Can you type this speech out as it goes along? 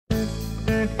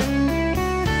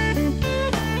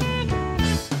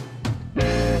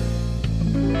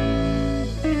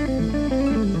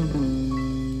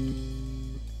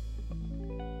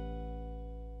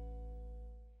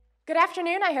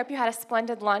afternoon. I hope you had a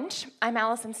splendid lunch. I'm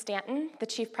Alison Staton, the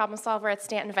Chief Problem Solver at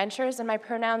Staton Ventures, and my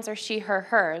pronouns are she, her,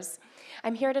 hers.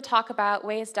 I'm here to talk about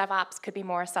ways DevOps could be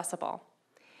more accessible.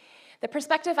 The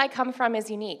perspective I come from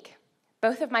is unique.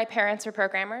 Both of my parents are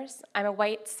programmers. I'm a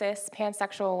white, cis,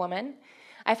 pansexual woman.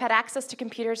 I've had access to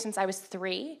computers since I was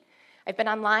 3. I've been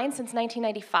online since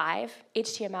 1995.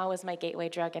 HTML was my gateway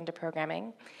drug into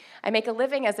programming. I make a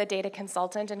living as a data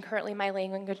consultant, and currently my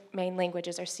main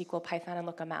languages are SQL, Python, and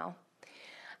LookML.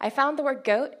 I found the word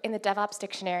GOAT in the DevOps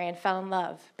Dictionary and fell in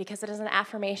love because it is an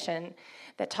affirmation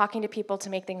that talking to people to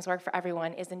make things work for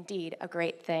everyone is indeed a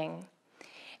great thing,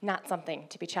 not something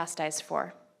to be chastised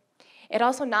for. It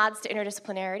also nods to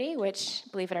interdisciplinarity, which,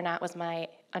 believe it or not, was my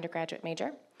undergraduate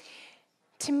major.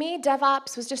 To me,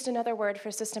 DevOps was just another word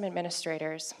for system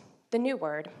administrators, the new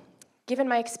word. Given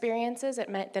my experiences, it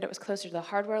meant that it was closer to the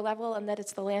hardware level and that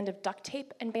it's the land of duct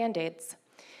tape and Band-Aids,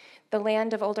 the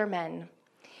land of older men.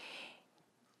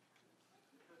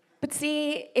 But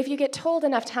see, if you get told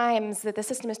enough times that the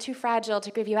system is too fragile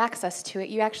to give you access to it,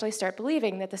 you actually start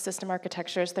believing that the system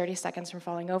architecture is 30 seconds from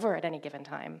falling over at any given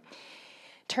time.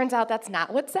 Turns out that's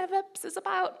not what DevOps is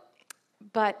about.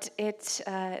 But it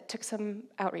took some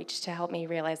outreach to help me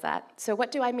realize that. So what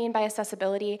do I mean by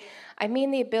accessibility? I mean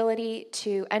the ability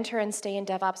to enter and stay in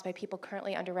DevOps by people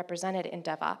currently underrepresented in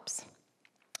DevOps.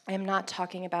 I am not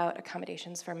talking about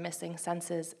accommodations for missing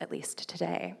senses, at least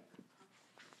today.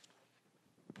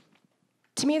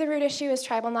 To me, the root issue is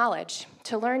tribal knowledge.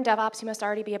 To learn DevOps, you must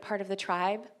already be a part of the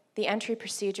tribe. The entry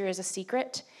procedure is a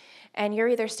secret, and you're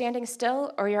either standing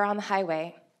still or you're on the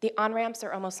highway. The on-ramps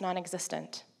are almost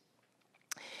non-existent.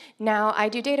 Now, I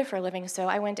do data for a living, so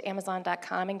I went to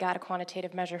Amazon.com and got a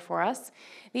quantitative measure for us.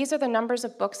 These are the numbers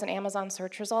of books in Amazon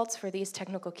search results for these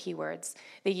technical keywords.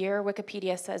 The year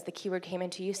Wikipedia says the keyword came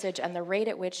into usage and the rate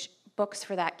at which books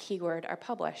for that keyword are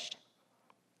published.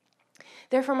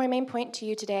 Therefore, my main point to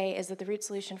you today is that the root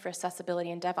solution for accessibility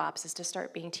in DevOps is to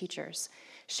start being teachers.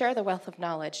 Share the wealth of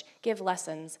knowledge, give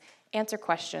lessons, answer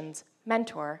questions,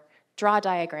 mentor, draw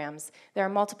diagrams. There are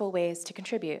multiple ways to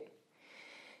contribute.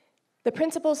 The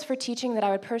principles for teaching that I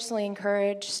would personally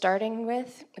encourage starting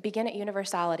with begin at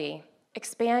universality.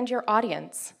 Expand your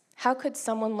audience. How could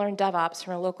someone learn DevOps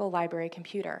from a local library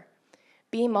computer?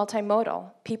 Be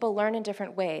multimodal. People learn in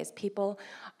different ways. People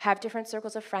have different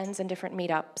circles of friends and different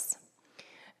meetups.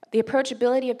 The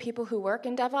approachability of people who work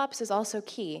in DevOps is also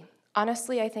key.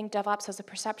 Honestly, I think DevOps has a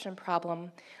perception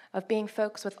problem of being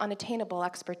folks with unattainable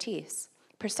expertise.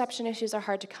 Perception issues are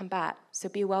hard to combat, so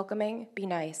be welcoming, be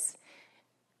nice.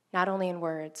 Not only in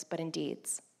words, but in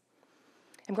deeds.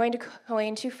 I'm going to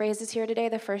coin 2 phrases here today.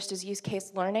 The first is use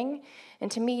case learning. And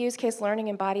to me, use case learning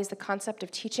embodies the concept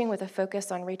of teaching with a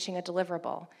focus on reaching a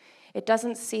deliverable. It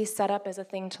doesn't see setup as a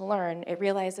thing to learn. It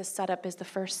realizes setup is the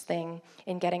first thing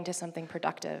in getting to something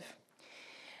productive.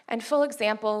 And full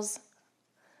examples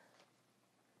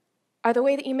are the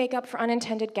way that you make up for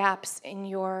unintended gaps in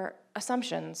your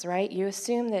assumptions, right? You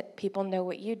assume that people know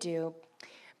what you do,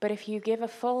 but if you give a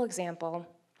full example,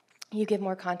 you give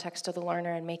more context to the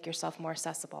learner and make yourself more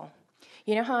accessible.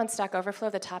 You know how on Stack Overflow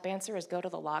the top answer is go to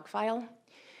the log file?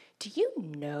 Do you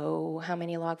know how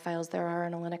many log files there are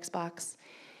in a Linux box?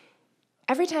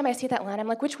 Every time I see that line, I'm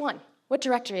like, which one? What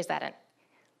directory is that in?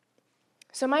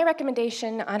 So my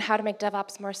recommendation on how to make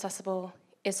DevOps more accessible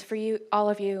is for you, all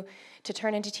of you, to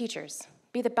turn into teachers.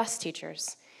 Be the best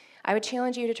teachers. I would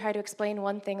challenge you to try to explain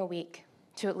one thing a week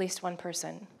to at least one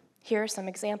person. Here are some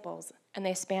examples, and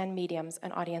they span mediums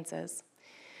and audiences.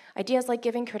 Ideas like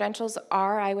giving credentials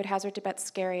are, I would hazard to bet,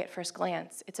 scary at first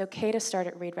glance. It's okay to start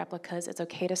at read replicas. It's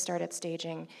okay to start at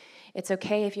staging. It's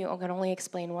okay if you can only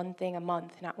explain one thing a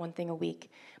month, not one thing a week.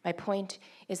 My point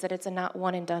is that it's a not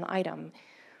one and done item.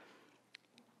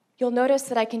 You'll notice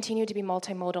that I continue to be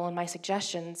multimodal in my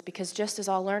suggestions because just as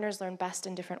all learners learn best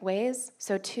in different ways,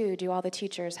 so too do all the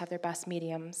teachers have their best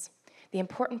mediums. The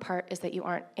important part is that you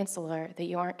aren't insular, that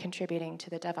you aren't contributing to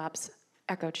the DevOps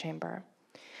echo chamber.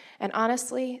 And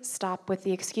honestly, stop with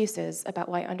the excuses about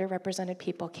why underrepresented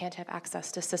people can't have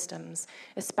access to systems,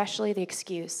 especially the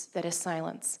excuse that is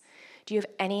silence. Do you have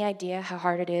any idea how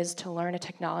hard it is to learn a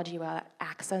technology without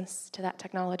access to that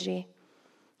technology?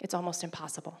 It's almost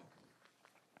impossible.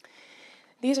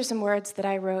 These are some words that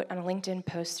I wrote on a LinkedIn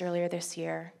post earlier this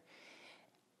year,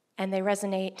 and they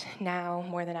resonate now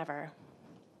more than ever.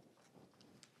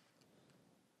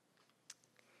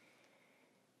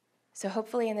 So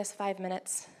hopefully in this 5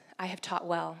 minutes, I have taught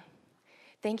well.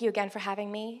 Thank you again for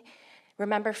having me.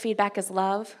 Remember, feedback is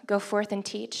love. Go forth and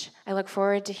teach. I look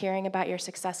forward to hearing about your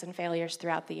success and failures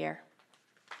throughout the year.